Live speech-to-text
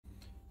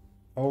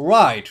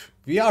Alright,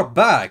 we are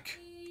back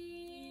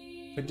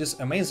with this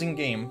amazing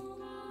game.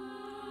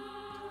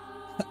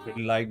 I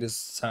really like this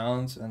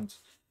sound and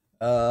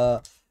uh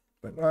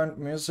background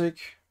music.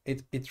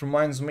 It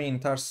reminds me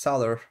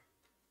Interstellar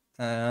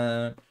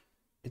and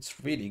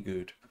it's really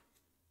good.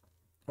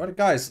 But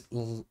guys,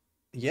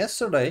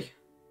 yesterday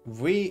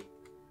we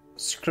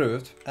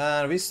screwed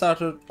and we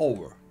started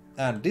over.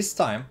 And this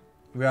time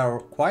we are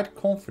quite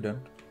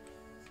confident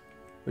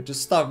with the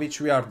stuff which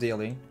we are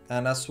dealing,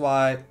 and that's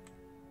why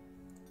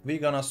we're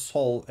gonna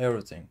solve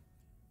everything.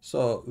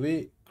 So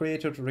we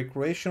created a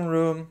recreation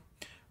room,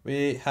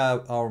 we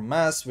have our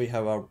mess, we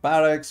have our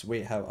barracks,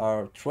 we have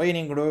our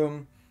training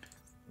room.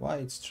 Why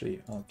it's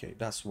 3? Okay,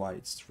 that's why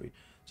it's 3.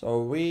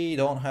 So we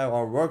don't have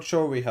our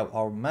workshop, we have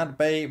our med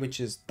bay, which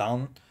is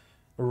done.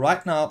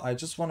 Right now I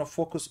just want to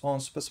focus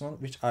on specimen,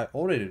 which I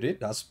already did.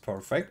 That's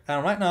perfect.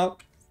 And right now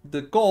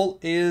the goal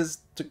is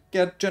to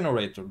get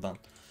generator done,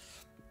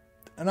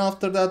 and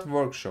after that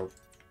workshop.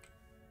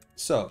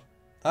 So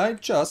I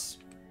just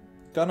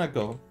gonna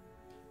go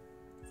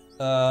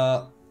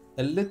a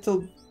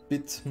little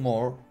bit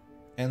more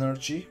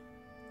energy.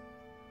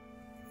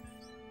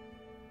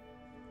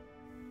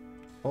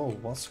 Oh,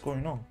 what's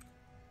going on?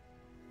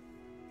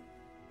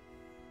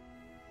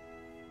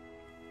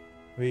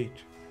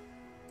 Wait,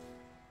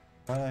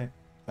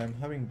 I'm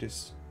having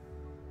this.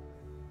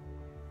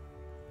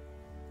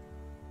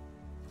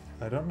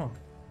 I don't know.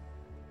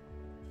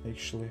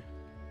 Actually,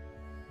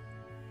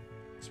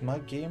 is my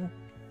game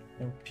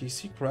and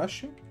PC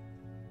crashing?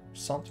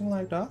 Something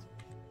like that?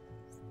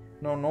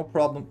 No, no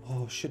problem.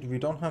 Oh shit, we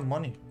don't have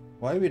money.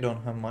 Why we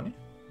don't have money?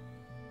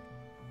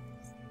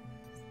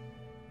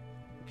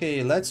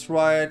 Okay, let's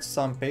write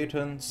some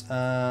patents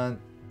and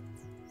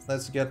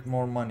let's get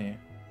more money.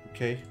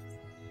 Okay.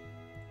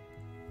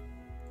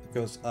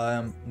 Because I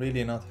am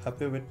really not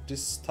happy with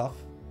this stuff.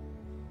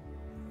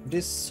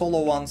 These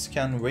solo ones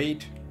can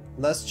wait.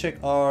 Let's check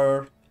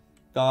our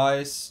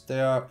guys.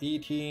 They are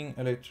eating,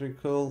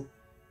 electrical,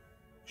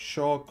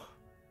 shock.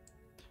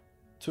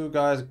 2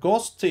 guys.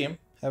 Ghost team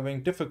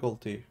having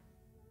difficulty.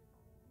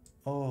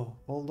 Oh,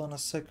 hold on a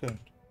second.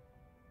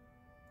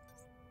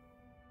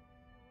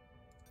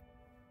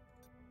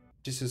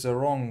 This is a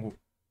wrong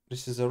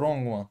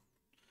one.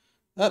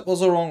 That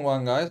was a wrong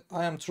one, guys.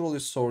 I am truly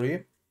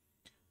sorry.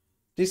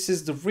 This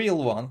is the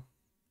real one,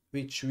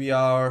 which we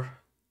are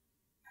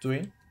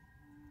doing,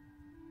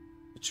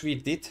 which we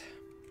did,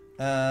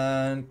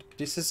 and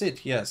this is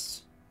it.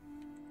 Yes.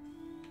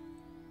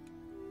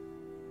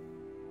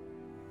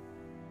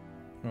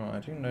 No,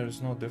 I think there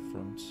is no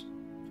difference.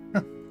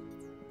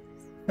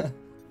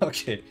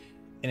 Okay.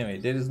 Anyway,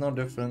 there is no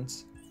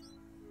difference.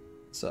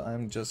 So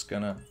I'm just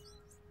gonna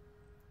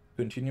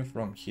continue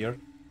from here.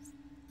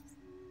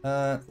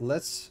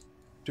 Let's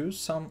do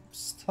some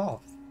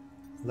stuff.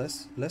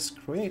 Let's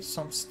create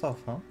some stuff,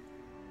 huh?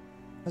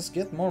 Let's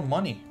get more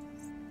money.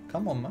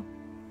 Come on, man.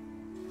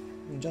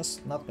 I'm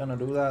just not gonna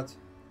do that.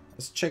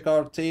 Let's check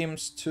our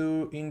teams.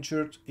 2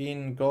 injured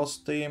in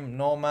Ghost team.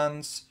 No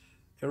man's.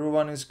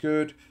 Everyone is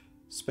good.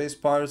 Space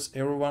Pirates,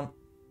 everyone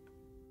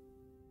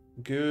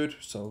good.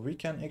 So we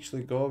can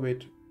actually go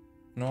with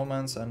No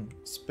Man's and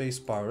Space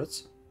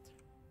Pirates.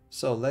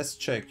 So let's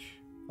check.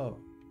 Oh,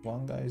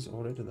 one guy is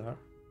already there.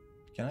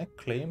 Can I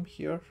claim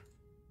here?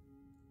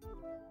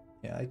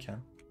 Yeah, I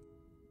can.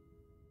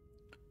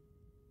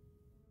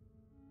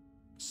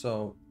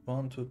 So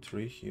 1, 2,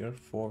 3 here,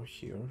 4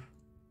 here.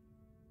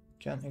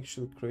 Can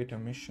actually create a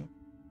mission.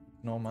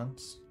 No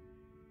Man's.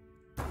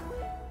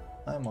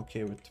 I'm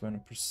okay with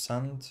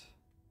 20%.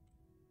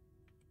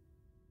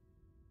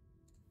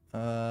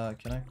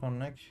 Can I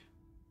connect?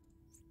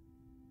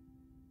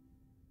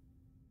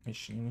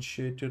 Mission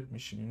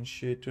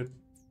initiated.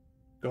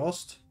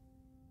 Ghost?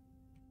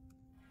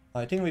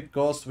 I think with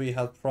Ghost we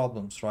had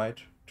problems, right?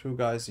 2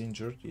 guys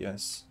injured,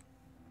 yes.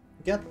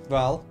 Get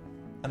well,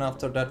 and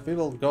after that we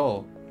will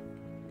go.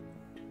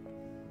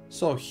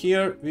 So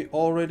here we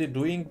already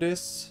doing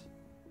this.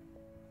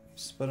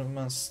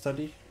 Experiment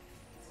study.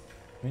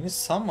 We need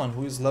someone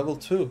who is level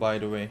 2, by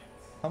the way.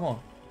 Come on.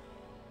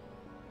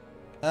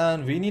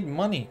 And we need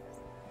money.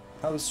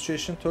 Our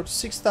situation,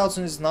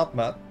 36,000 is not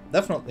bad.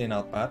 Definitely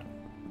not bad.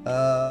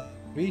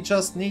 We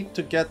just need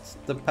to get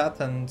the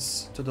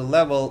patents to the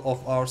level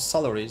of our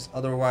salaries.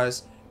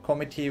 Otherwise,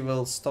 committee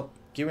will stop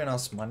giving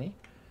us money.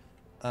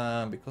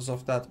 Because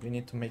of that, we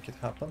need to make it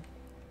happen.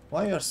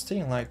 Why are you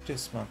staying like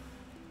this, man?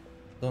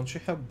 Don't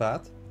you have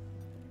bad?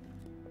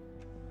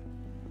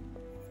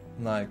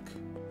 Like,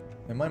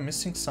 am I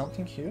missing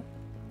something here?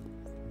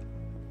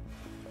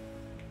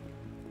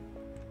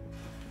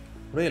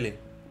 Really?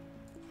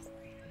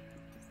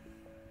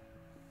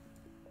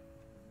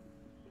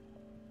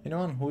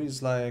 Anyone who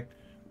is like...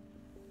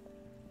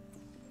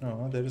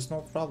 No, there is no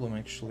problem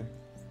actually.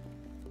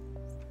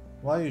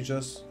 Why you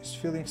just... is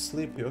feeling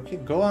sleepy? Okay,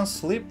 go and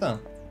sleep then.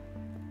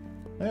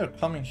 They are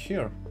coming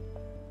here.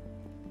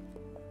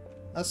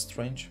 That's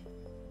strange.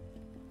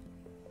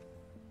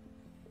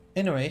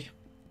 Anyway.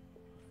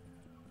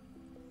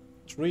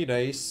 3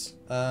 days.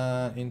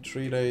 In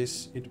 3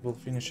 days it will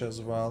finish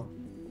as well.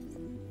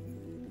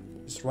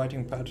 This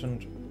writing pattern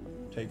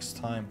takes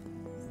time.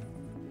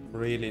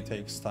 Really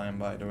takes time,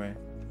 by the way.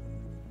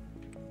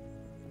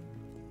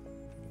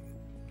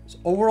 So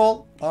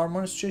overall, our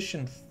money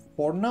situation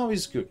for now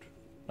is good.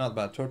 Not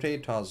bad.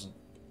 38,000.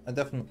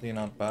 Definitely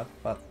not bad.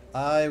 But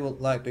I would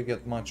like to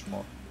get much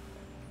more.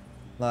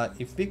 Like,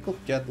 if we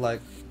could get like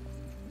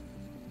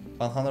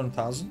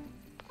 100,000.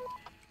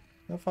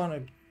 I found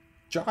a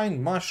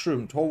giant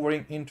mushroom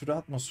towering into the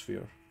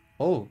atmosphere.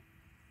 Oh.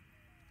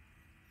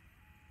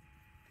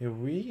 Have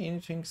we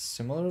anything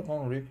similar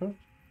on record?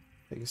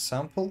 Take a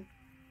sample.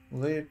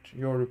 Let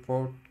your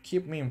report.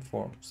 Keep me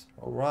informed.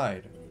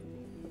 Alright.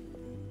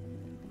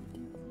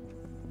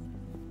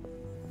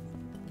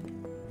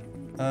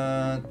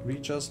 And we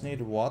just need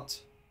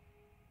what?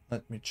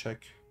 Let me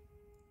check.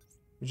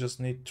 We just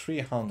need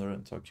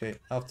 300. Okay.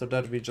 After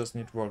that we just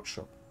need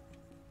workshop.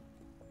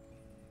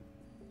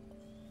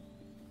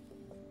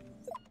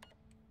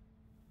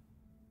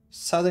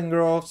 Sudden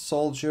growth,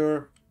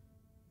 soldier.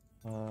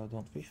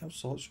 Don't we have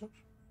soldier?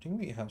 I think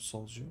we have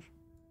soldier.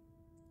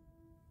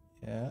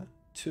 Yeah,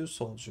 2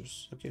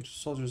 soldiers. Okay, 2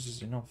 soldiers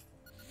is enough.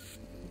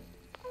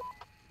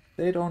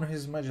 Date on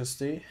His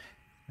Majesty.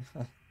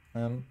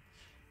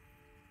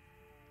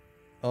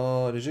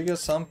 Oh, did you get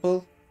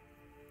sample?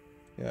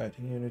 Yeah, I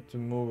think you need to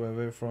move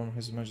away from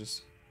His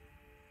Majesty.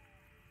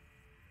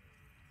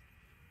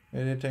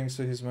 Many thanks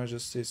to His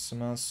Majesty. It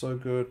smells so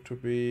good to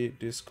be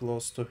this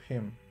close to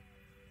him.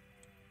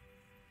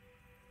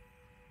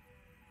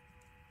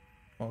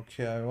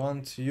 Okay, I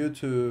want you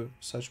to.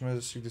 Such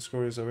majestic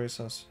discoveries awaits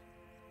us.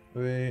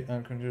 Obey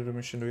and continue the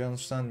mission. Do you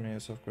understand me?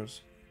 Yes, of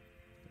course.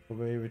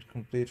 Obey with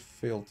complete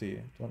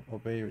fealty. Don't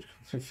obey with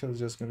complete fealty,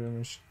 just continue the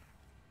mission.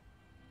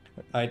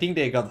 I think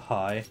they got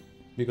high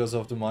because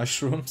of the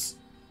mushrooms.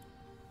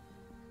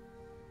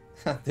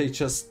 They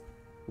just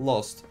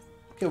lost.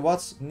 Okay,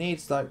 what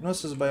needs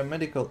diagnosis by a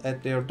medical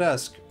at their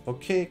desk?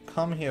 Okay,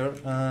 come here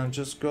and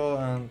just go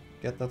and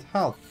get that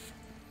help.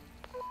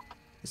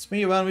 It's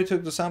me. When we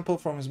took the sample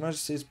from His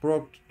Majesty, it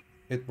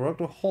broke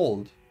the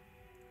hold.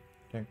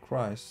 Thank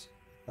Christ.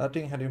 That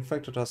thing had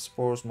infected us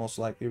spores. Most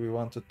likely we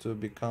wanted to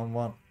become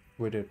one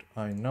with it.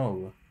 I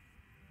know.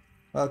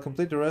 Well,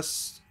 complete the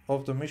rest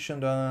of the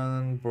mission,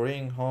 then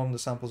bring home the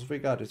samples we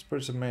got. It's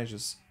pretty major.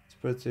 It's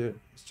pretty.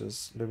 Let's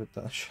just leave it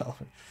there, shall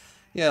we?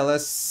 Yeah,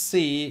 let's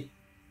see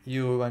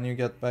you when you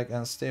get back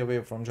and stay away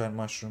from giant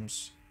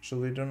mushrooms. Should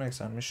we do next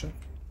mission?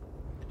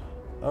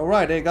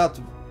 Alright, they got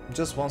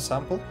just 1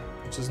 sample,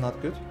 which is not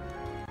good,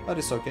 but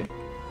it's okay.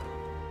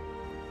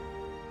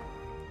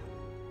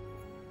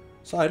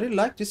 So I really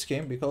like this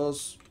game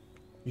because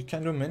you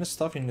can do many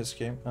stuff in this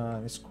game.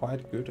 It's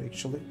quite good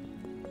actually.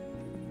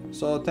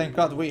 So thank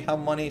God we have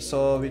money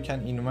so we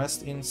can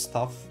invest in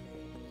stuff.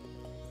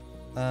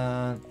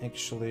 And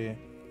actually,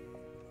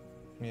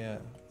 yeah,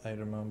 I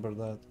remember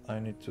that I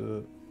need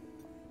to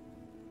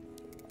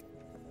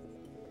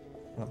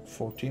like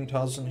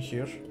 14,000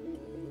 here.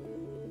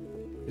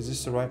 Is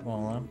this the right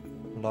one? Huh?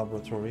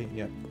 Laboratory,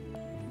 yeah.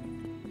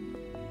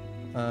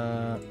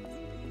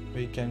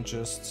 We can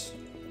just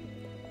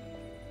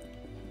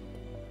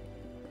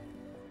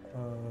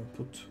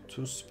put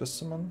 2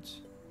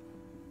 specimens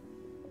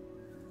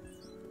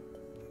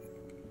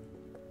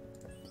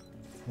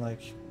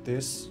like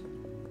this,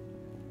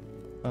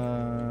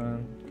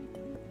 and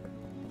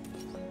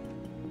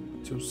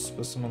 2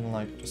 specimens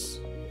like this,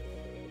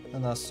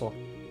 and that's all.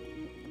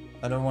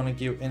 I don't want to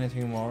give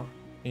anything more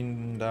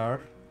in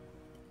there,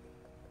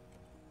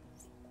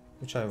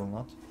 which I will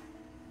not.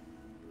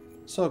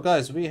 So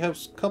guys, we have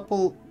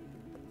couple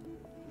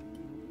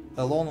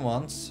alone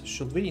ones.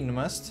 Should we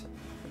invest?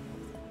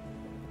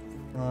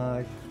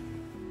 Like,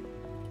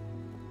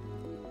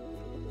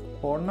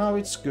 for now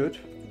it's good.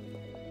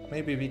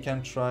 Maybe we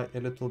can try a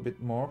little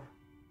bit more.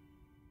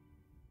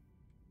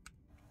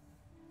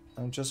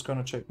 I'm just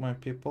gonna check my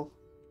people.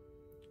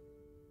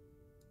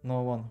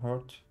 No one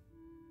hurt.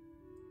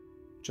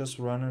 Just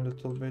run a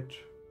little bit.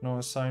 No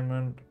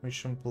assignment,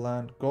 mission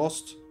plan.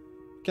 Ghost.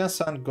 Can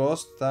send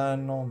ghost,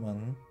 then no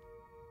man.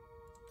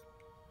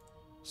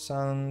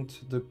 Send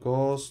the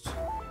ghost.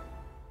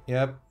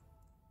 Yep.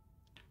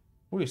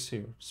 Who is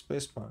here?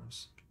 Space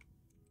Pirates.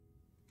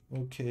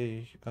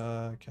 Okay,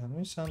 can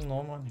we send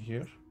Norman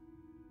here?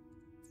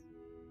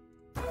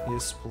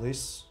 Yes,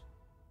 please.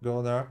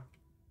 Go there.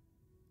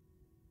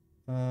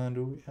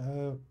 Do we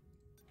have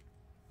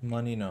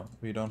money? No,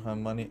 we don't have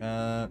money.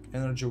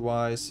 Energy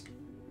wise,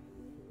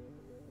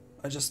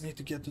 I just need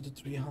to get to the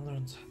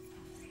 300.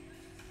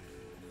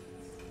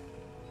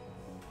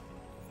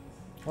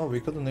 Oh, we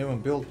couldn't even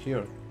build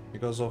here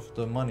because of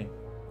the money.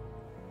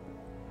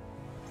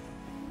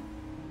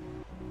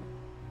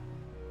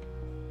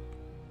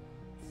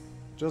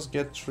 Just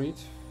get treat.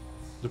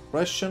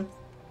 Depression.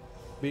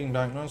 Being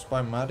diagnosed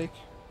by medic.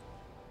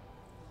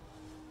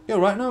 Yeah,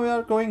 right now we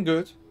are going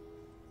good.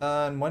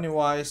 And money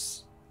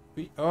wise,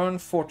 we earn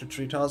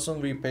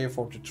 43,000. We pay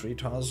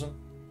 43,000.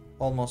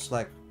 Almost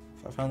like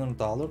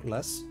 $500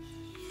 less.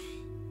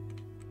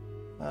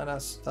 And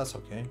that's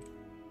okay.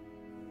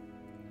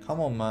 Come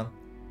on, man.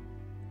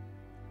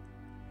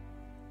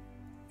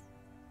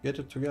 Get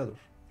it together.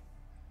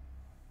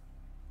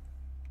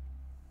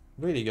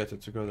 Really get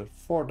it together.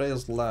 4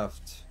 days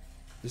left.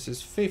 This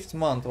is 5th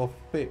month of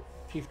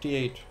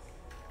 58.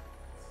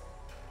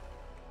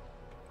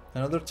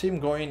 Another team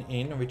going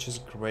in, which is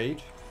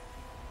great.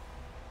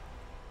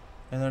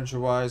 Energy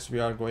wise, we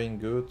are going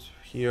good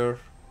here.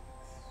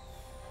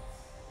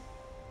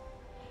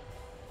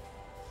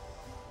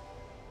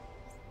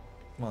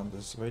 Come on,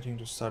 this is waiting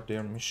to start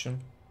their mission.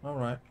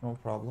 Alright, no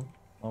problem.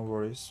 No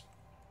worries.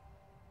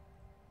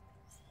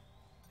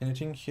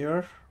 Anything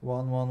here?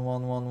 1, 1,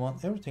 1, 1, 1.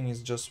 Everything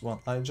is just 1.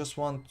 I just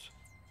want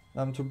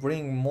them to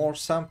bring more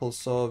samples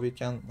so we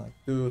can like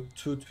do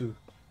 2, 2.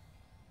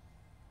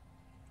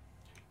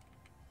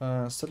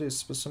 Study a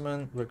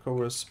specimen,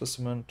 recover a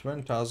specimen.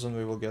 20,000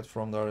 we will get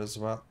from there as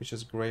well, which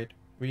is great.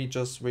 We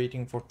just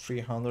waiting for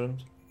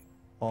 300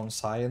 on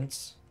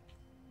science.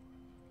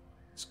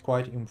 It's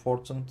quite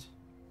important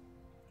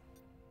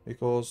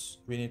because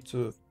we need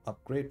to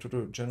upgrade to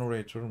the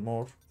generator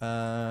more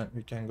and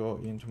we can go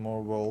into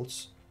more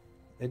worlds.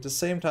 At the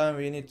same time,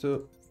 we need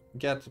to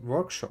get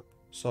workshop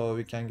so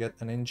we can get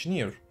an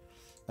engineer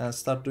and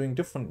start doing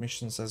different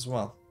missions as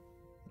well.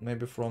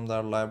 Maybe from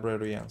their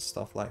library and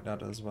stuff like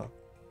that as well.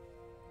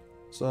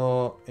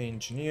 So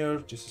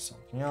engineer, this is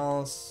something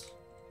else.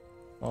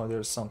 Oh,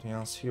 there's something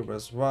else here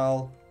as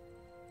well.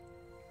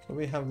 So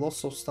we have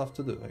lots of stuff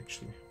to do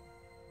actually.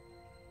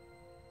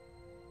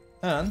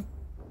 And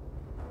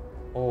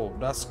oh,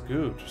 that's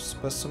good.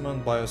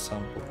 Specimen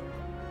biosample.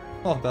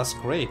 Oh, that's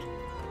great.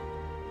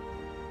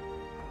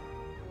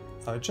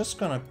 I'm just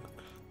gonna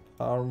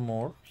carve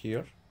more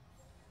here.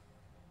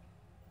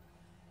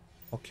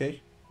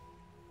 Okay.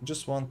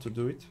 Just want to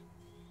do it.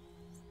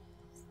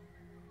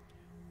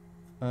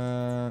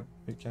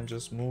 We can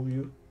just move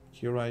you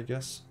here, I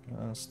guess,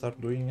 and start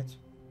doing it.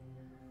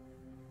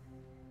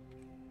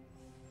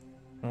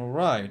 All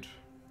right.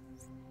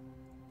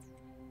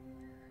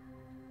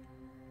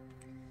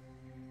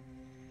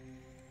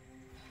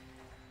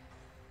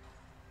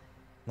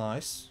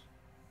 Nice.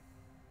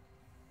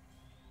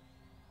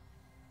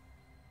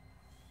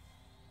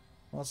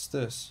 What's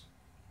this?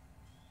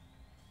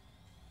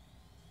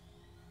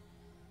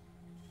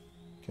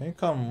 Can you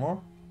come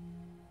more?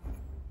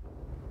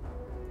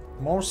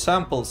 More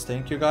samples,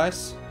 thank you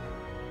guys.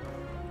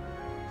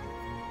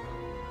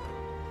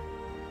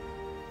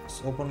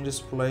 Let's open this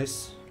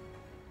place.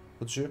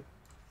 Would you?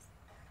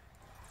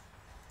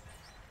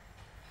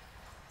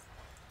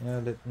 Yeah,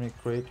 let me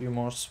create you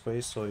more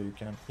space so you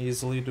can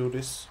easily do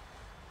this.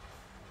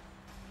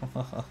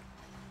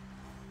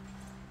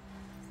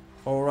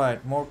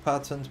 Alright, more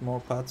patent,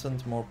 more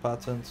patent, more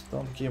patent.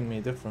 Don't give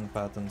me different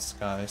patents,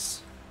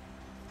 guys.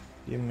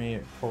 Give me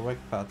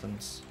correct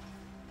patents.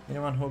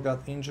 Anyone who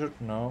got injured?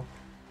 No.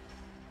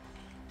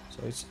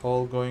 So it's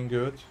all going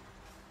good.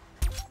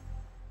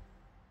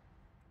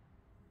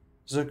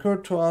 It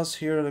occurred to us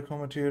here at the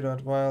committee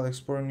that while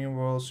exploring new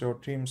worlds, your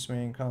teams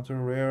may encounter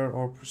rare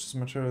or precious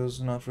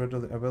materials not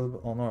readily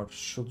available on Earth.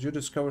 Should you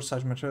discover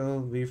such material,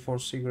 we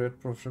foresee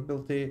great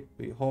profitability.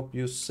 We hope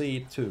you see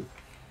it too.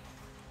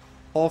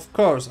 Of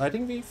course, I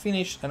think we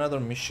finished another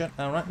mission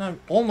and right now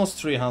almost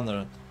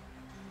 300.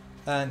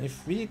 And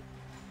if we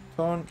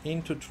turn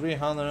into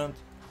 300,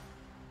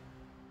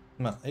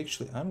 well,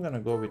 actually I'm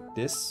gonna go with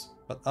this,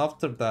 but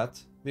after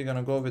that we're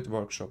gonna go with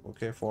workshop,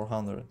 okay,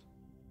 400.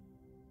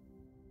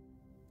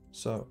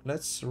 So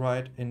let's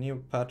write a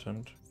new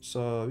patent.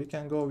 So we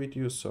can go with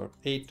you, sir.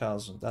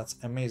 8,000. That's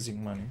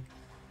amazing money.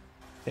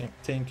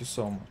 Thank you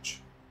so much.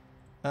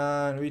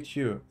 And with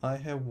you, I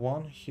have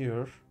one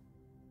here.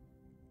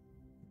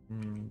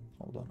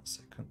 Hold on a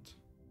second.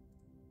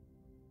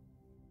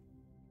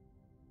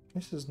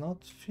 This is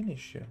not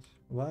finished yet.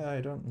 Why,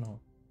 I don't know.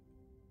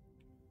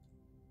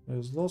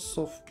 There's lots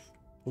of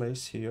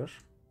place here.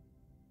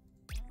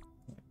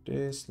 Like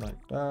this,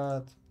 like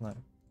that, like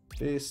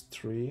this,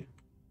 3.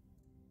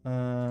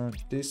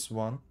 This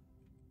one.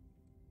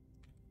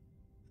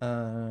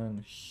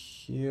 And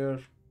here,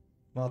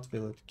 what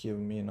will it give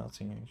me?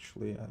 Nothing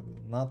actually. I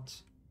will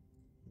not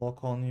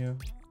lock on you.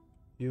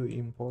 You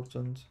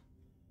important.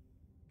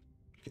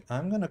 Okay,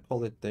 I'm gonna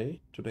call it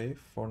day today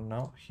for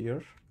now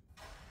here.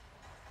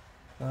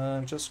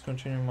 And just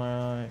continue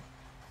my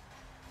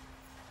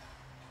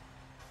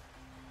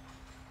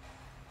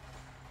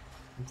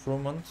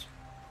improvement.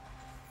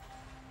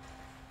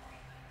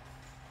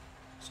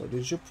 So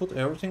did you put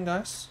everything,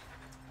 guys?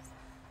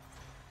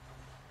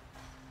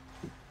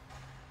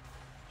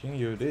 I think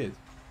you did.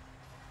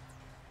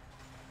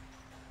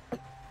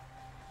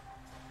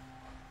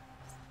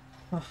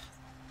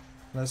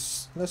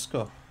 Let's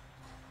go.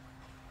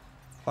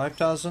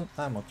 5,000.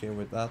 I'm okay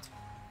with that.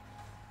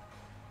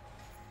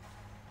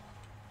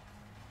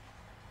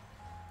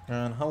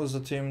 And how is the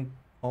team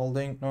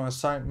holding? No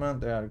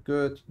assignment. They are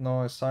good.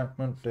 No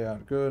assignment. They are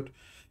good.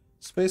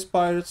 Space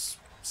Pirates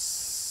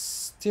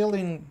still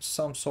in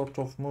some sort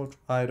of mood.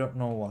 I don't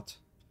know what.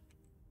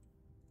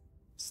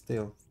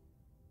 Still.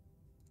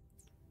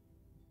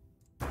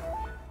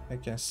 I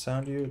can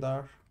send you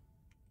there.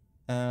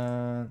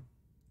 And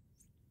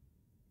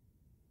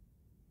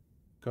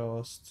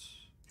Ghost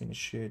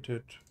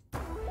initiated.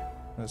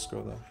 Let's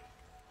go there.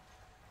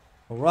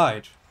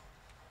 Alright.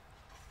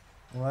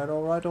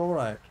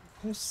 Alright.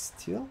 You're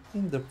still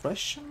in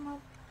depression now?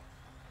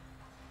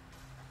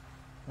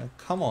 Like,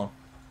 come on.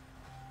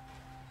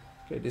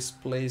 Okay, this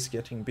place is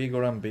getting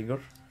bigger and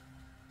bigger.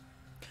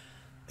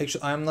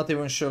 Actually, I'm not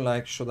even sure,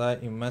 like, should I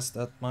invest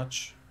that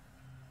much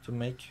to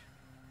make?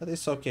 But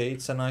it's okay,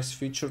 it's a nice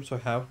feature to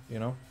have, you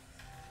know.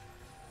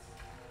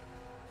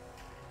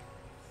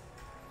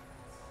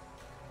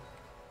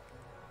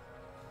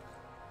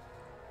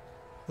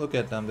 Look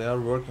at them, they are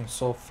working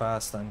so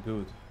fast and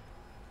good.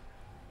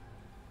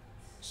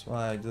 That's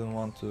why I didn't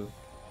want to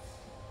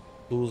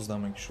lose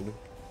them actually.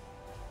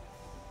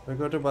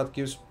 Regulator but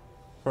gives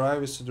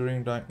privacy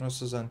during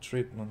diagnosis and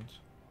treatment.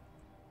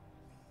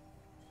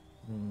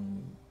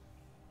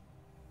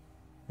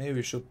 Maybe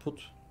we should put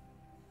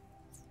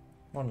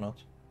or not.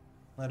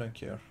 I don't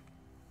care.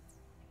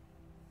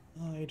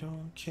 I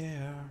don't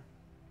care.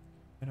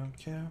 I don't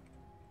care.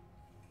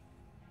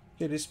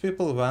 Okay, these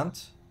people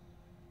went.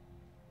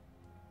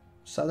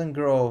 Sudden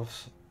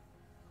growth.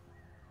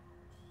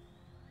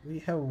 We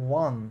have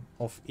one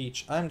of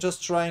each. I'm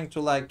just trying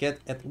to like get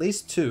at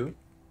least two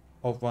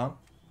of one.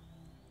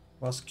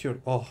 Was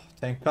cured. Oh,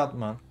 thank God,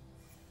 man.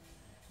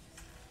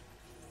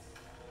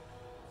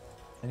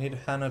 I need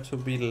Hannah to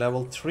be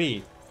level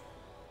 3.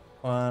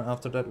 And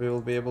after that we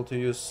will be able to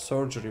use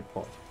surgery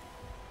pod.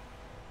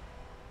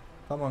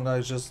 Come on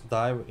guys, just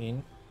dive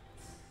in.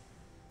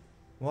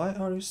 Why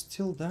are you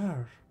still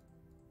there?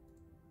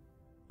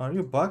 Are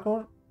you bug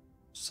or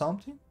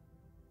something?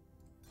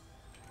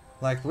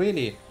 Like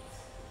really?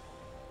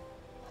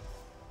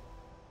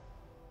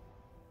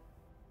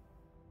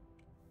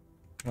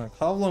 Like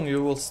how long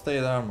you will stay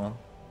there, man?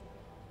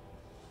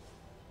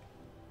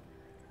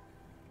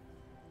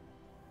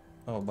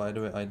 Oh, by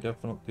the way, I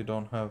definitely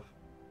don't have...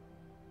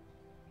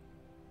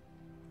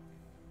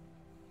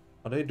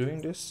 Are they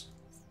doing this?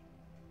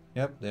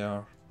 Yep, they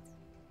are.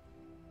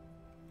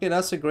 Okay,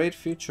 that's a great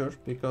feature,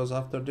 because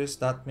after this,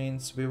 that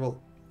means we will...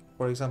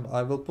 For example,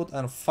 I will put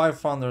an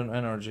 500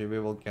 energy we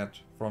will get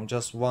from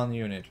just one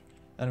unit.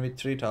 And with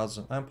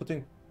 3000. I'm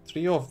putting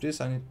 3 of this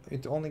and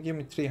it only give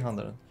me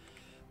 300.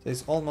 So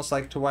it's almost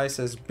like twice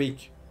as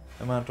big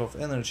amount of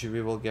energy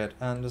we will get.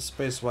 And the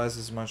space wise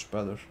is much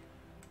better.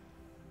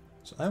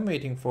 So I'm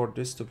waiting for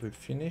this to be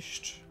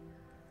finished.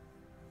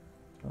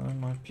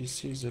 My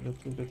PC is a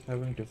little bit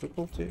having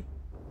difficulty.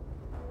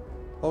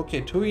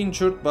 Okay, 2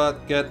 injured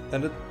but get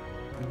a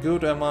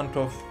good amount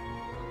of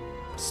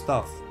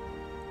stuff.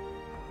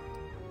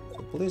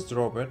 So please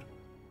drop it.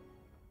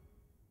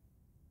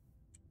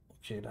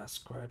 Okay, that's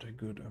quite a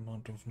good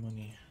amount of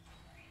money.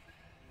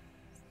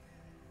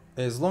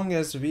 As long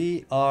as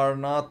we are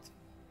not...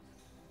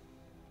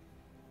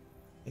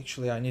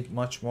 Actually, I need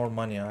much more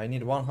money. I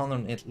need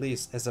 100 at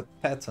least as a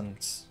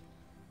patent.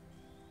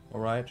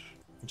 Alright,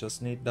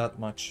 just need that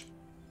much.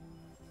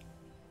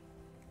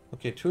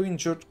 Okay, 2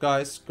 injured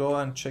guys. Go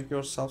and check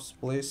yourselves,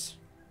 please.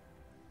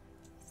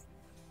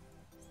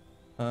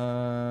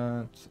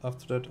 And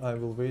after that, I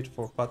will wait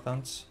for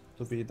patents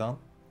to be done.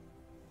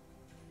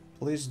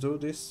 Please do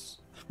this,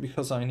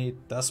 because I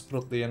need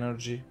desperately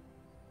energy.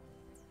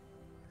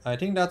 I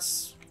think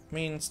that's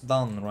means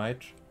done,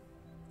 right?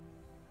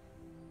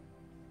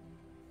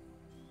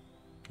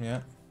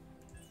 Yeah.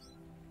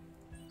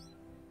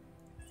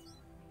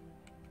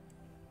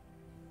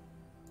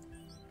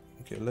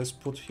 Okay, let's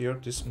put here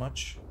this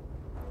much.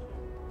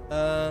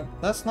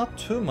 That's not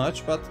too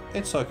much, but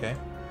it's okay.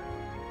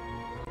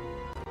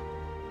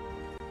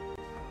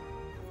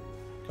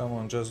 Come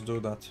on, just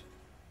do that.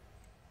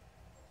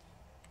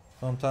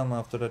 Don't tell me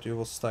after that you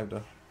will stack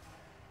there.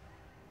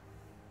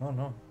 Oh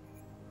no.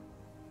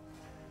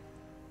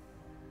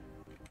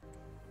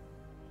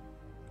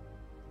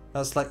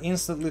 That's like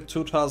instantly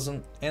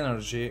 2000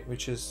 energy,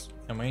 which is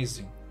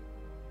amazing.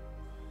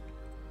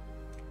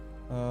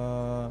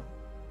 What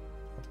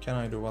can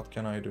I do? What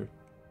can I do?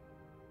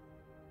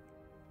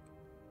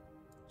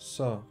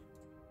 So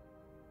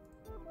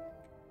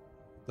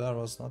there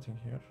was nothing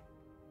here.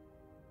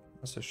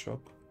 That's a shock.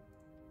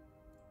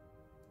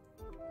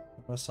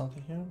 There was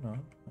something here? No,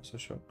 that's a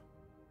shock.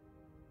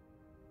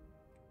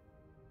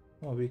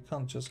 Oh, we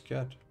can't just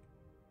get.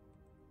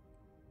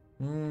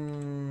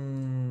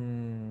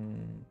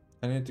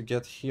 I need to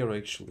get here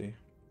actually.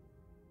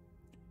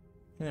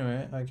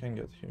 Anyway, I can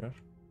get here.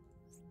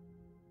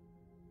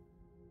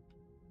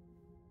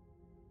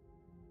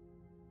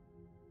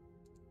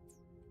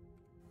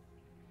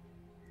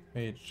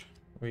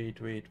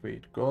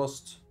 Wait.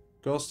 Ghost.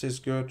 Ghost is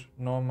good.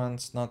 No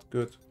man's not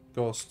good.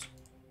 Ghost.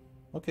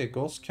 Okay,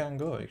 Ghost can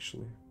go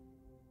actually.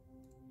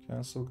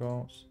 Cancel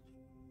Ghost.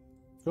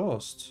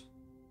 Ghost.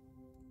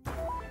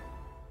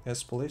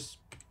 Yes, please.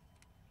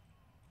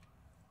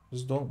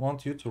 Just don't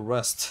want you to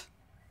rest.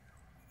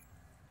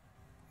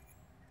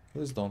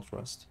 Please don't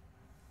rest.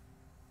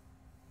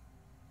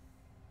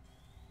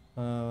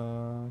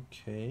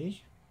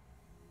 Okay.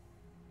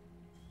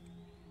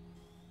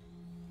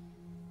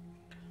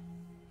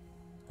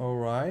 All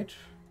right.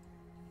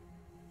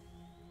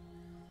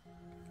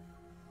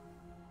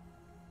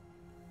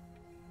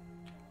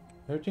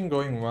 Everything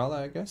going well,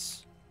 I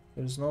guess.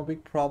 There's no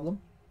big problem.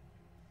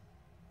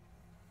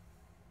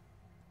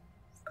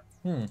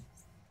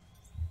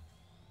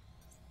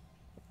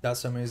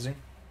 That's amazing.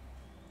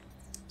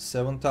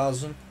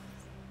 7,000.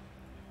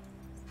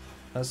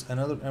 That's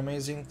another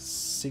amazing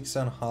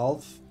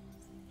 6.5.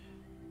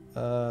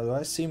 Do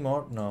I see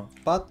more? No.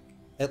 But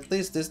at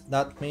least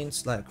that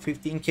means like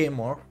 15k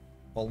more.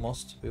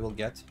 Almost we will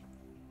get.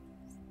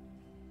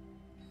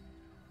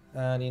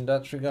 And in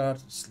that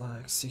regard, it's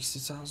like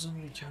 60,000.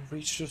 We can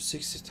reach to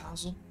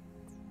 60,000.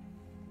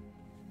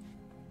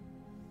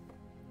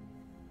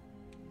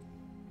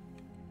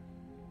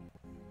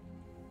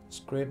 Let's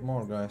create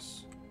more,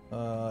 guys.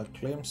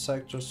 Claim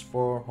sectors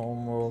for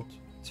homeworld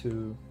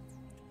 2.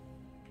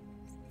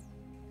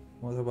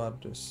 What about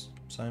this?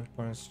 Sign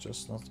points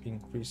just not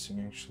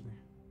increasing actually.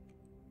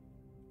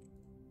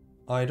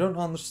 I don't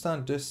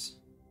understand this.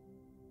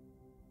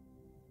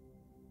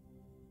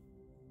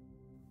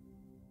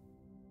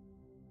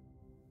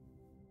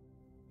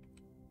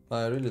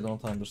 I really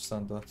don't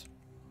understand that.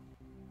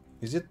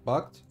 Is it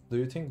bugged? Do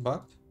you think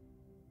bugged?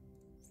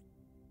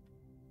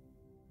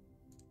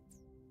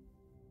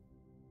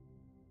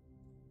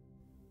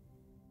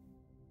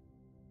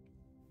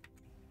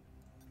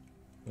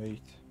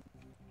 Wait.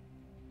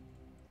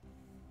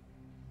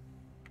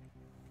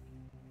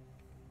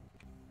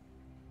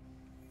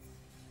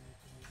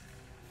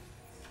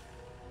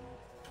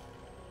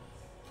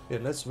 Okay,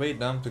 let's wait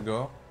them to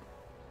go.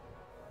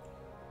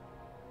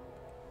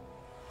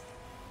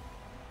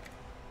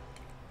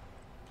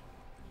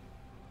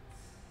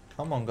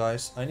 Come on,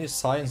 guys. I need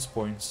science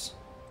points.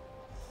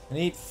 I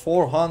need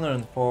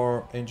 400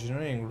 for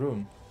engineering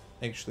room.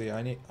 Actually,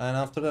 I need, and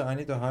after that, I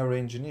need to hire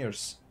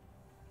engineers.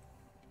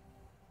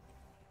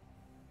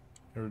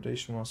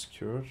 Irradiation was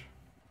cured.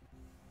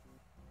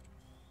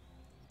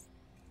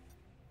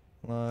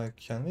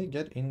 Can we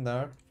get in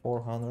there?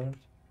 400,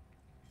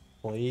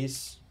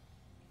 please.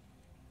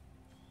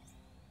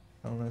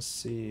 And let's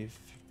see.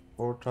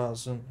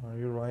 4,000. Are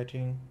you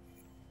writing?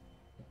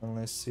 And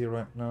let's see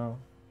right now.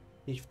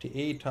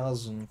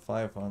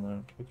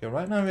 58,500. Okay,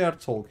 right now we are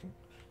talking.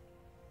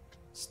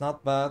 It's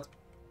not bad.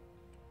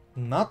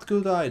 Not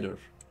good either.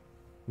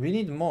 We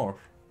need more.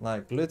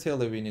 Like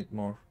literally we need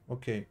more.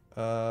 Okay.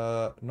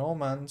 No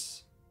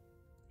man's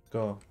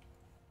go.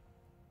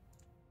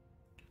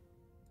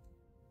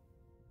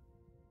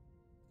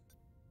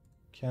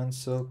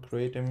 Cancel.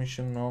 Create a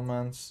mission. No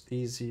man's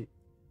easy.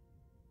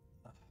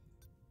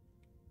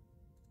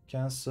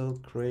 Cancel.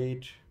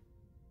 Create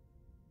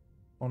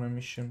on a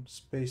mission.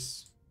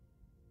 Space.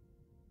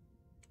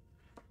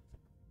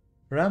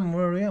 Ram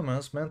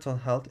Muriama's mental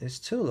health is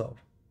too low.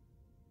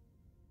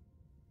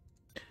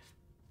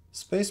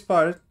 Space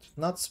Pirate,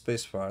 not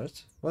Space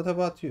Pirate. What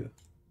about you?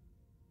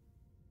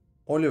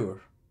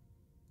 Oliver.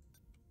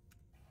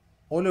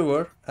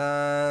 Oliver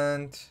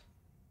and...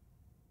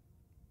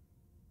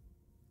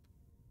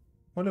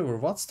 Oliver,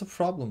 what's the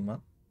problem,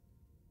 man?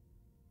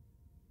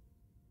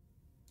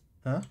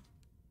 Huh?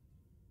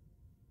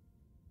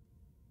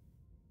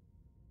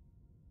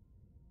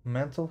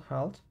 Mental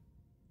health?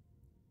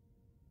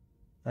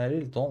 I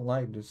really don't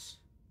like this,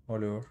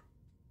 Oliver.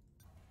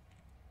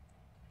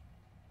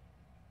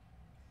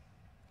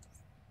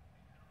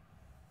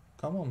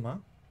 Come on,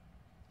 man.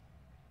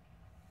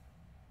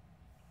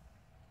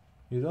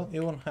 You don't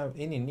even have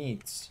any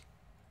needs.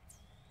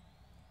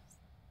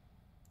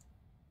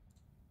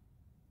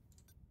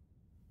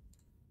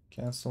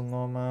 Cancel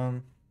no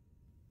man.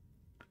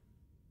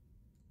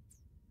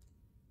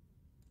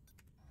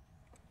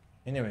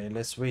 Anyway,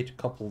 let's wait a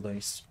couple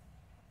days.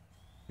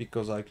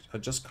 Because I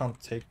just can't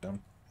take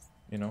them,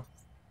 you know.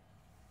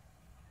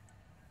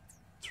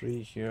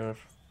 3 here.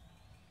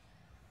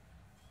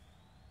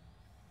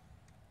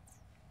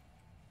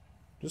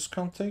 Just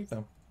can't take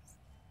them.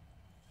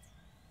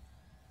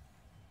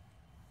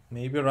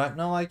 Maybe right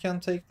now I can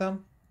take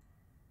them?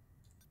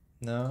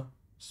 No.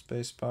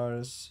 Space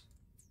Pirates.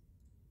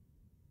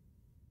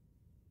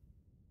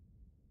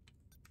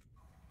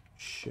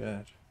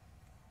 Shit.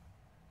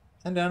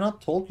 And they're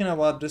not talking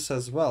about this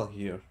as well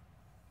here.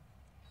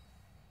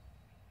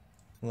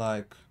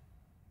 Like,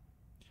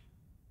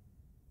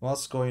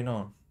 what's going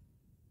on?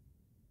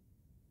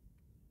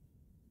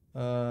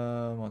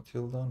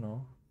 Matilda,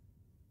 no.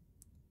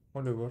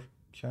 Oliver,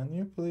 can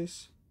you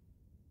please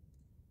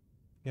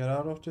get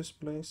out of this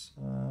place?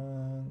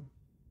 And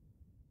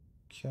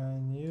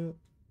can you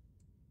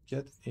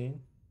get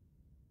in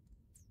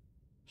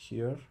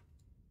here?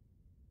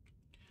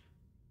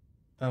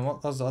 And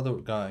what was the other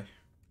guy?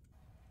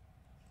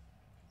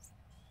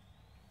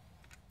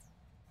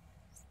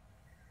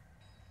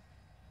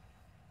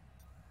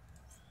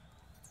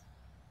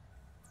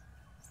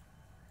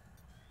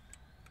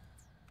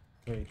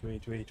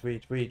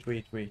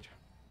 Wait.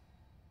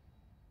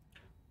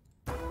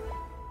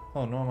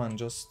 Oh, Norman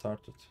just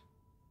started.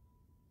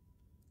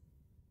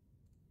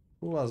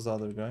 Who was the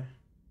other guy?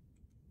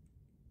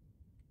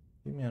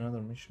 Give me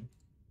another mission.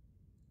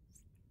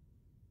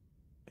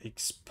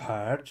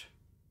 Expert?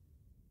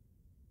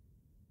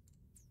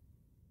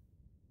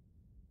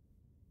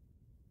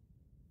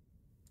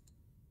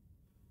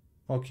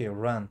 Okay,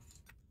 run.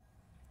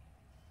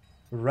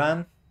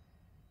 Run.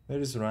 Where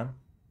is run?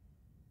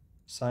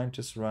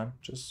 Scientist run.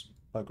 Just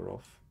bugger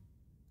off.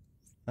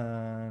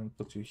 And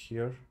put you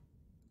here.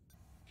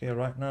 Okay,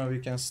 right now we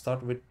can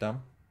start with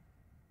them.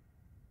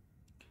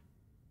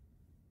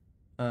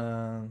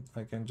 And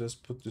I can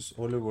just put this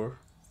Oliver.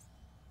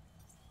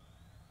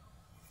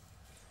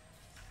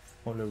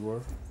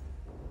 Oliver.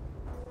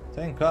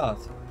 Thank God.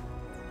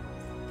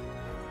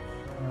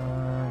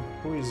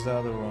 Who is the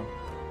other one?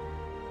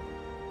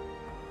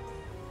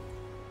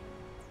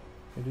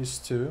 It is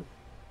two.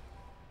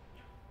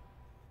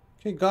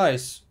 Okay,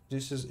 guys,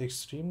 this is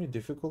extremely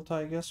difficult,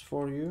 I guess,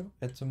 for you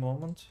at the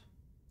moment.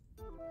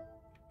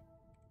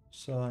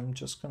 So I'm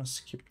just gonna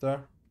skip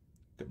there.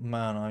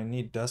 Man, I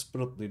need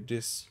desperately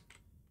this.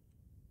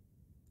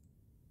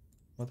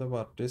 What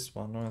about this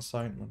one? No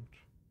assignment.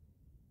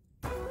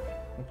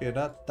 Okay,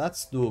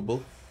 that's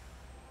doable.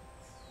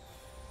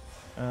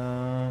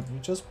 You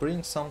just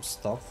bring some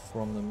stuff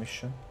from the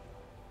mission.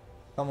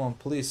 Come on,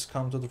 please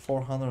come to the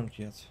 400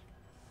 yet.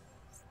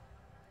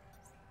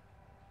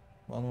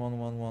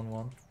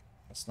 11111.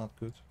 That's not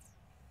good.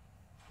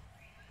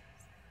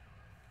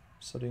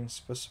 Studying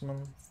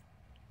specimen.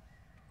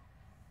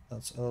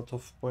 That's a lot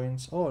of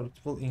points. Oh, it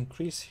will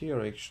increase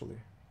here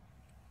actually.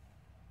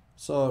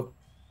 So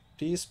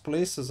these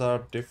places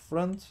are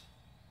different.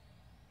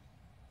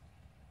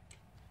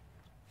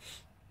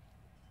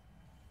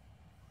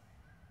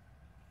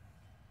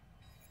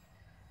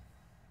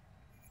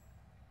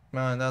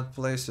 Man, that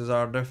places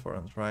are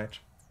different, right?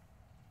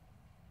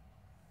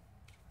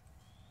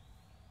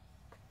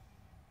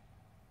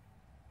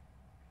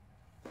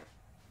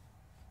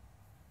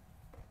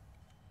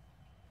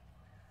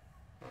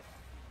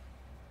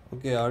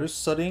 Okay, are you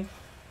studying?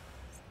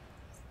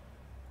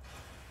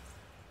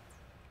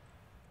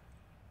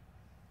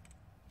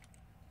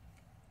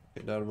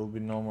 Okay, there will be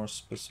no more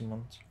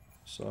specimens.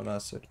 So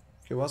that's it.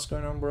 Okay, what's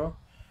going on, bro?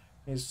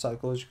 Needs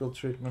psychological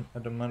treatment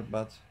at the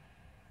medbed.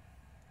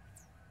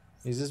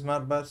 Is this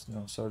medbed?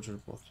 No, surgery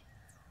report.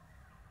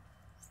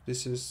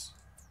 This is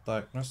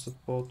diagnostic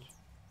report.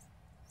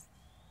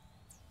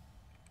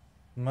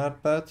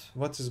 Medbed?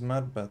 What is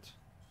medbed?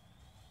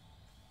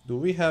 Do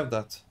we have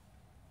that?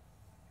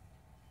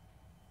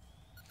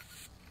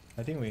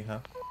 I think we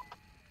have.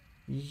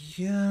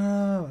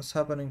 Yeah, what's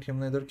happening,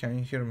 team leader? Can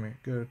you hear me?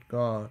 Good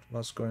God,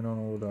 what's going on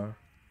over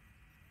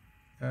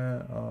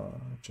there?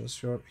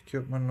 Just your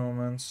equipment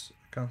moments.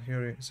 I can't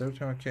hear you. Is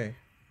everything okay?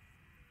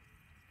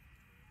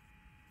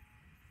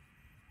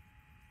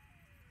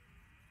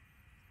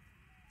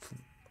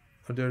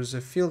 There's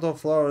a field of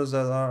flowers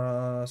that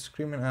are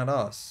screaming at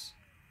us.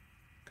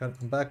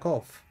 Back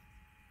off.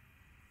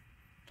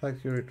 Try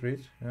to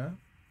retreat, yeah?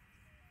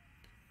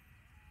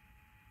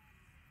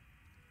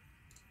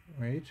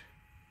 Wait.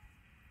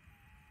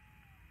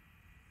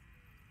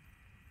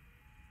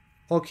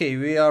 Okay,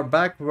 we are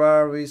back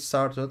where we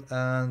started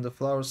and the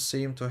flowers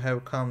seem to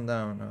have calmed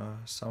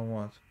down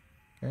somewhat.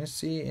 Can you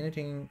see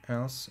anything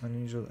else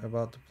unusual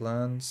about the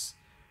plants?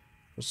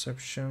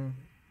 Perception?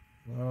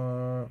 Why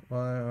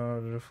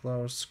are the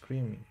flowers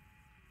screaming?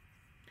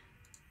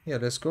 Yeah,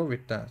 let's go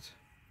with that.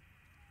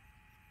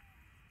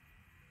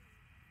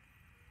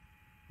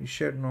 We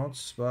shared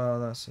notes, but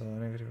that's a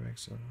negative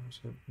example.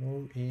 So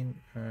move in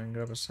and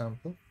grab a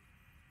sample.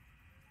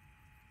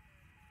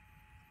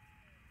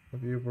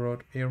 Have you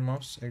brought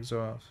earmuffs? Exo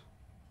out.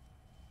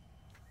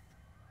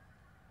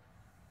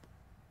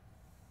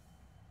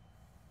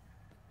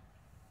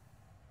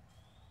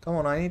 Come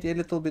on, I need a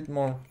little bit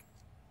more.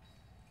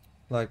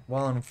 Like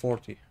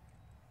 140.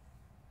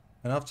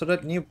 And after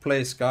that, new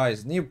place,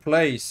 guys. New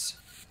place.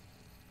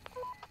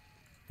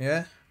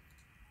 Yeah?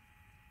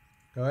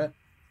 Go ahead.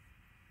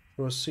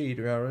 Proceed.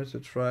 We are ready to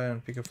try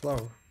and pick a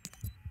flower.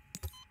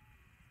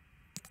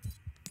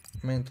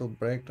 Mental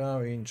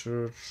breakdown,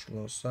 injured,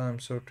 lost time.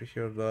 Sorry to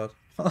hear that.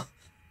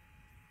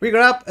 We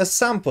grabbed a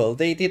sample.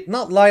 They did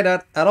not like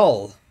that at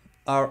all.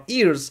 Our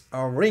ears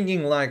are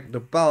ringing like the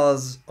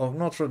bells of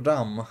Notre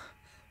Dame.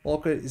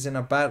 Walker is in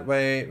a bad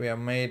way. We have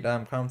made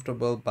them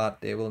comfortable,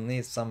 but they will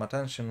need some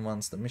attention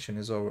once the mission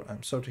is over.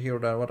 I'm sorry to hear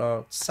that. What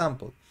our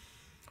sample?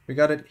 We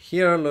got it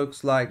here.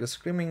 Looks like the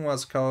screaming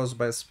was caused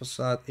by a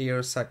specialized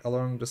ear sac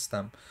along the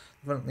stem.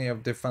 Definitely a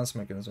defense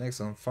mechanism.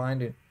 Excellent.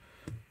 Find it.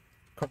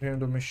 Continue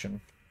the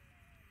mission.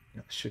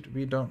 Shit,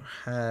 we don't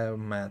have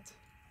math.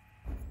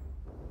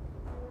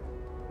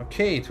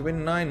 Okay, to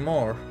win 9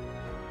 more.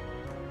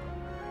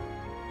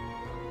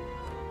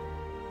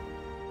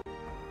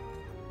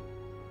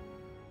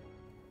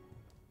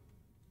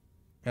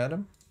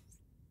 Adam?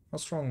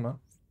 What's wrong, man?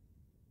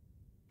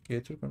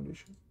 Gator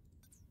condition?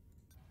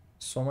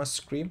 So much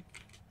scream?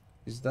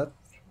 Is that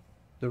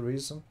the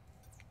reason?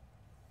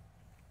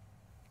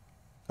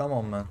 Come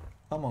on, man.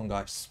 Come on,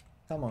 guys.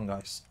 Come on,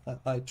 guys.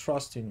 I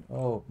trust in...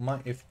 Oh, my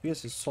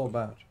FPS is so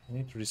bad. I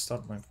need to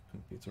restart my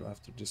computer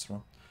after this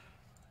run.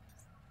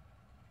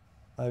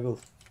 I will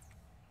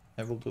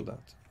do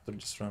that after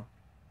this run.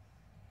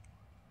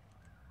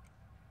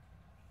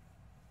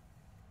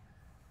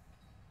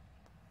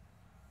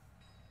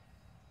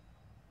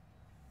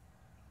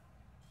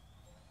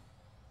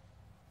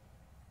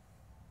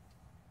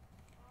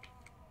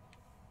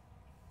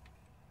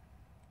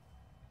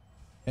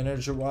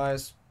 Energy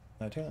wise,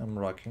 I think I'm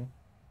rocking.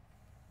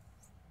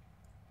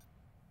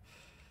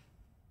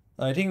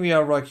 I think we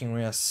are rocking,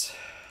 yes.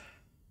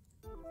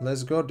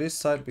 Let's go this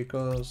side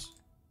because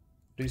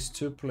these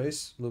two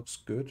places looks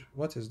good.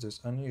 What is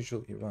this?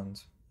 Unusual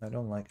event. I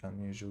don't like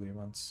unusual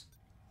events.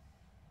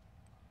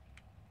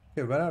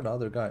 Okay, where are the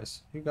other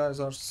guys? You guys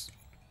are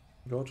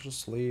go to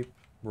sleep,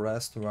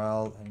 rest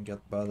well, and get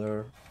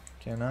better.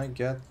 Can I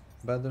get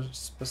better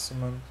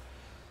specimen?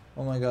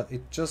 Oh my god,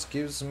 it just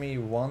gives me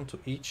one to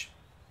each.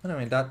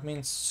 Anyway, that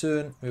means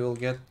soon we will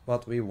get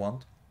what we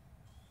want.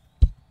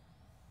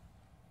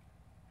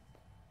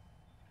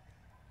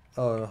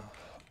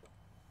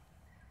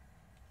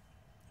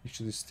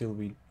 Actually, still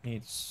we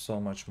need so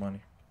much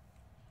money.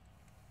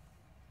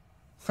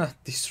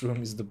 This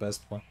room is the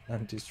best one,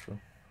 and this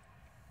room.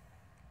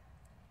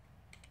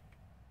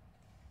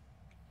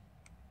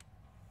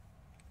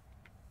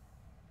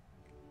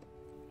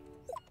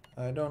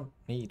 I don't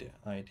need it,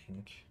 I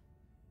think.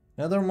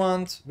 Another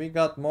month, we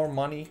got more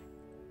money.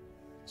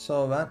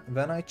 So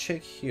when I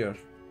check here,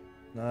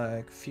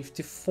 like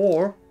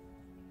 54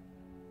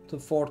 to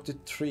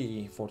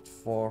 43,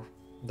 44,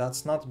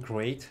 that's not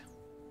great.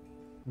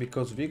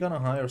 Because we're gonna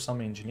hire some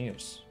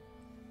engineers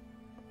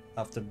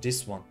after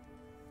this one.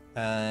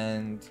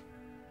 And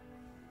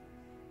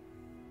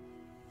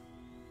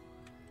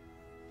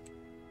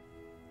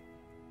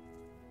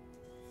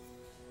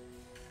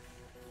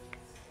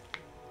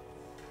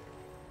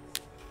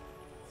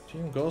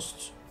Team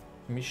Ghost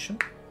mission?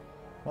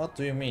 What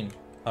do you mean?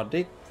 Are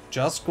they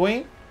just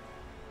going?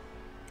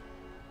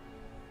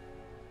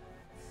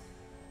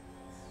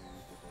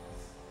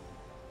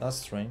 That's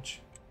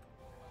strange.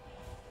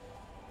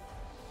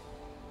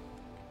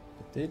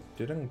 They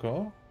didn't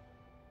go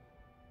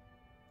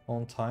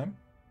on time.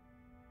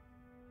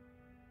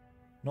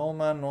 No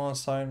man, no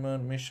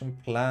assignment, mission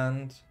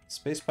planned.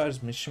 Space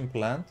Pirates mission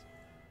planned.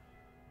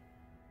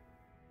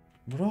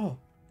 Bro,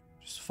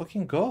 just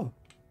fucking go.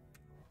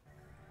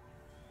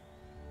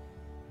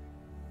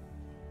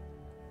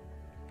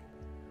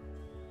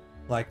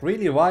 Like,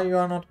 really, why you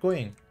are not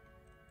going?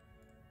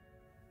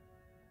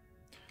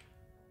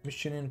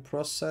 Mission in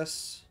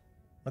process.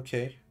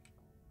 Okay,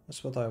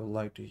 that's what I would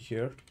like to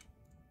hear.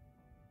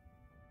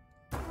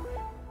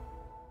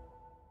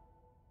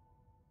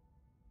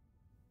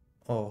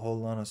 Oh,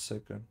 hold on a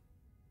second.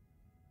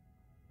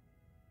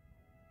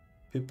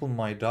 People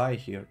might die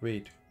here.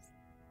 Wait.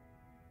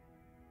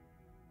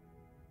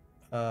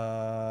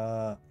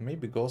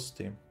 Maybe Ghost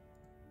Team.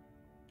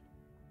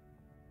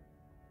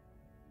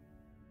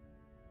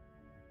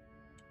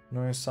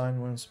 No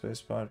assignment,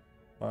 Space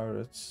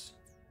Pirates.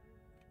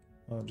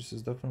 Oh, this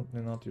is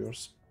definitely not your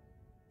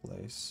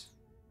place.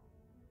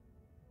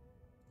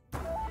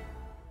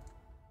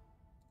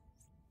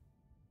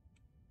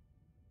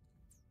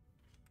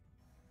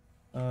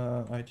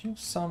 I think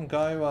some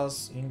guy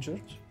was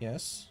injured.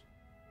 Yes.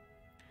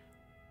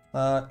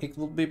 It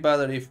would be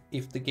better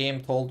if the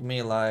game told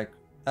me like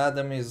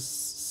Adam is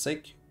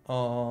sick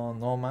on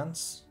No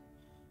Man's.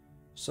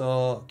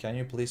 So can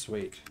you please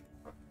wait,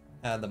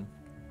 Adam?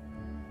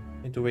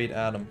 Need to wait,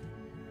 Adam.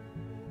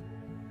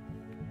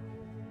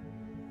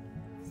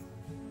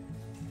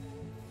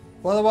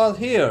 What about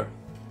here?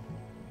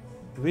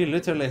 We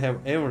literally have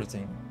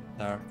everything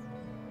there.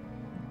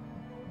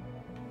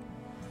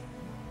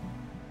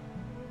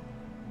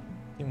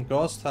 Team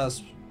Ghost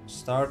has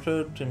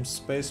started. Team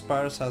Space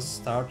Pirates has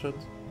started.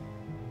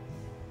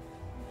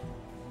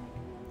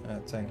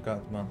 Thank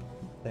God, man.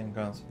 Thank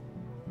God.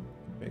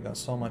 We got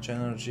so much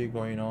energy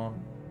going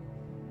on.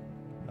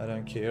 I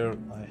don't care.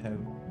 I have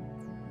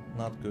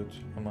not good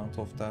amount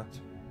of that.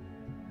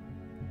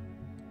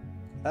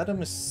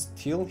 Adam is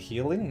still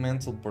healing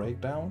mental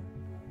breakdown.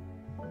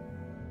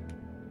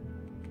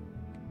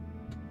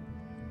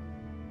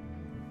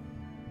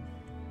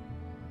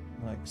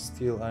 Like,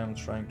 still I am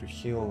trying to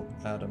heal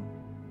Adam.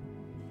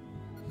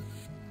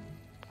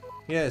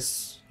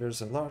 Yes,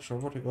 there's a large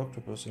robotic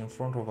octopus in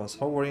front of us,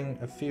 hovering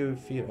a few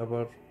feet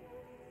above.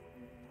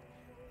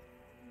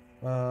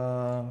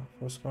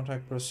 First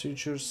contact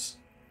procedures.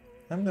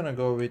 I'm gonna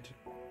go with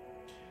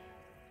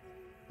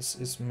this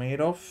is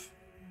made of.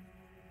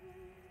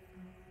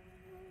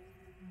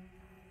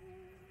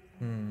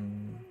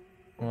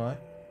 Why?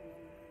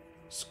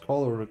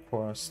 Scholar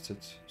requested.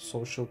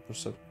 Social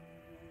perception.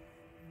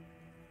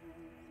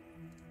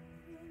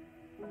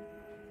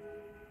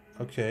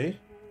 Okay.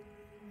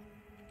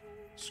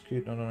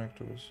 Skewed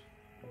non-activists.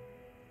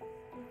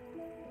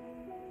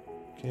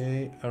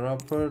 Okay, a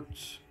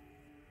report.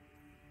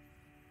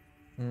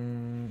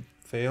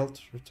 Failed.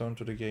 Return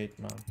to the gate,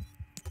 man.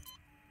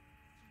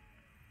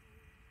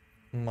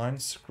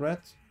 Mind secret.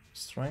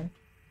 Strength.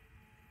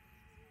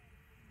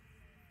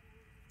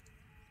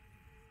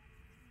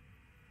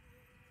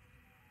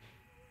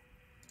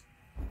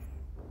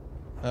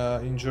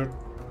 Injured.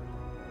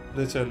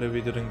 Literally,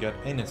 we didn't get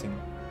anything.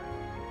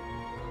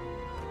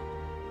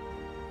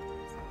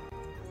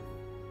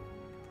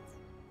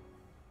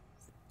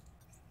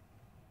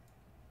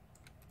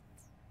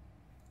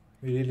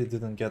 We really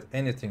didn't get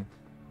anything.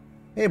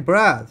 Hey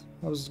Brad,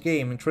 how's the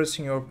game?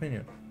 Interesting your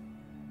opinion.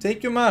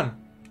 Thank you, man.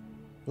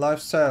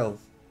 Lifestyle.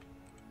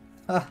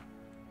 Ah,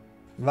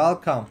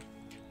 welcome.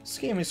 This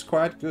game is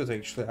quite good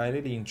actually. I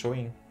really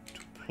enjoying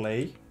to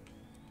play.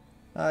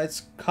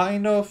 It's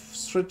kind of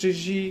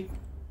strategy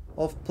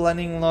of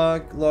planning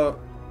like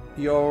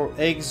your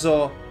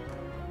exo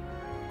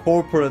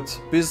corporate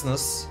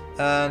business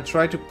and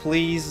try to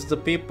please the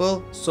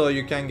people so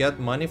you can get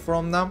money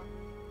from them,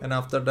 and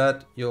after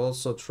that you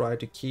also try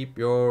to keep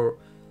your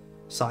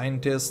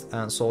scientists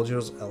and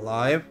soldiers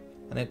alive,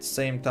 and at the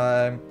same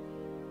time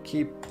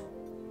keep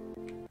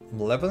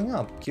leveling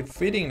up, keep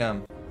feeding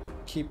them,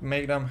 keep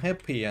make them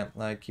happy, and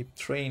like keep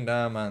training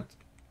them, and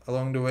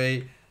along the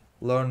way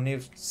learn new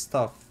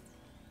stuff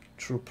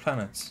through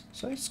planets.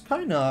 So it's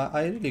kinda,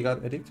 I really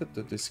got addicted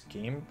to this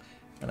game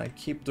and I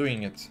keep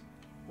doing it.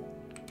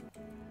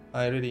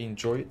 I really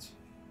enjoy it.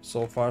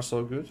 So far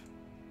so good.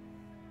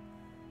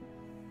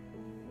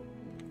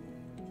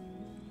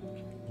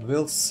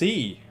 We'll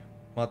see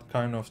what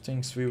kind of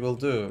things we will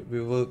do.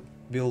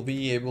 Will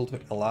be able to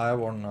alive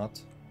or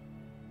not.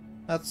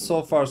 That's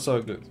so far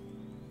so good.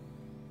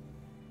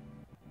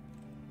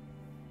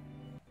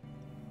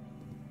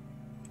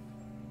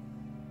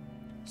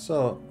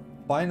 So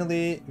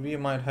finally we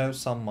might have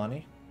some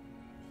money.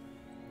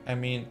 I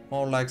mean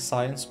more like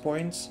science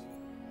points.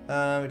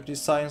 With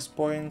these science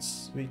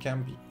points we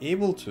can be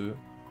able to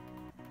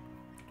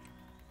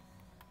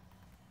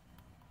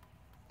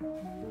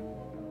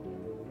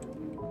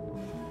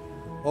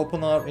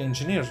open our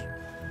engineer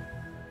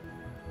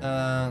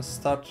and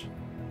start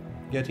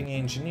getting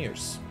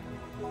engineers.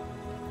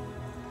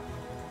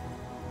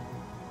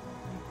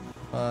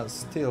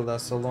 Still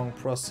that's a long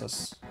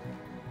process.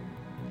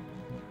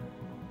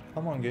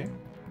 Come on, game.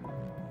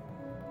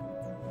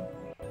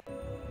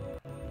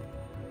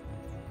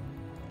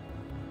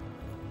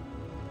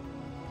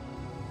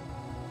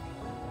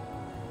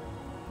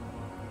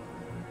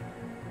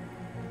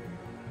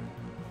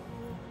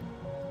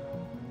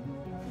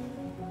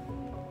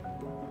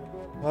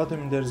 What do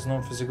you mean there is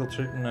no physical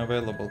treatment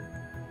available?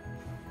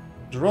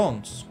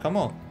 Drones, come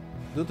on,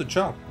 do the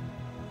job.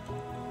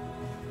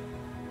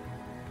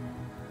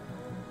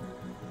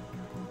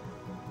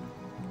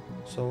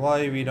 So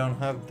why we don't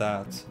have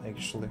that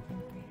actually?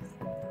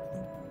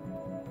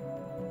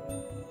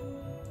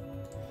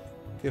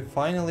 Okay,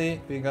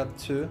 finally we got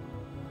two.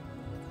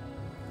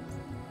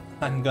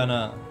 I'm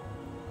gonna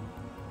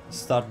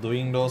start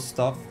doing those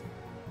stuff.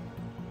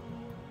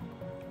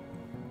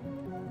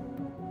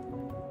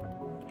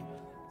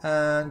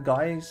 And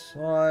guys,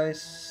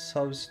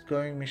 how's it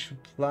going? Mission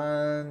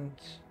planned.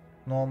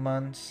 No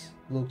Man's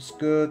looks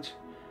good.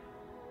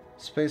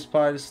 Space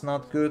Pirate is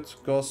not good.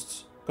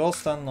 Ghost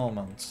and No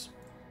Man's.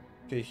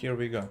 Okay, here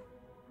we go.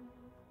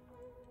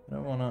 I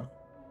don't wanna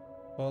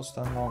Ghost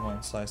and No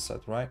Man's, I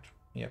said, right?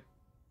 Yep,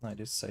 I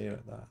did say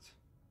that.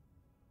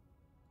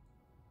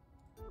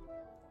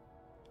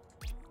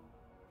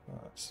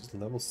 This is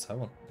level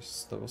 7. This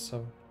is level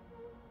 7.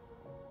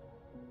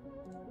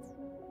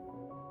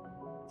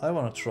 I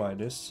wanna try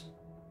this.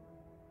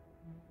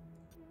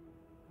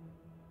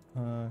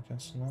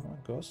 Cancel No Man,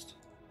 Ghost.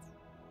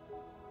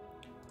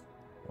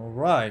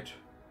 Alright.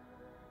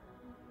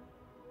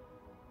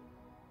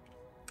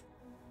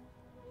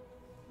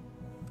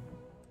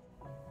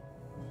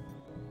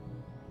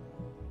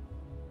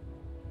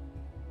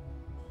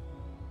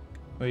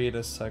 Wait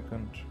a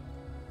second.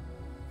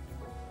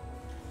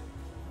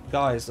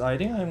 Guys, I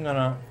think I'm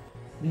gonna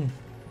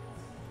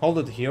hold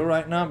it here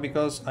right now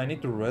because I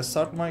need to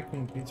restart my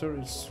computer.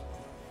 It's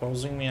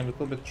causing me a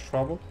little bit of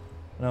trouble.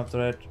 And after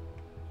that,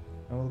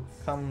 I will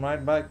come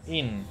right back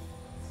in.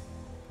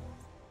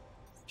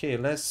 Okay,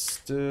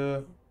 let's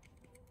do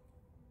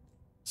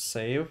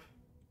save.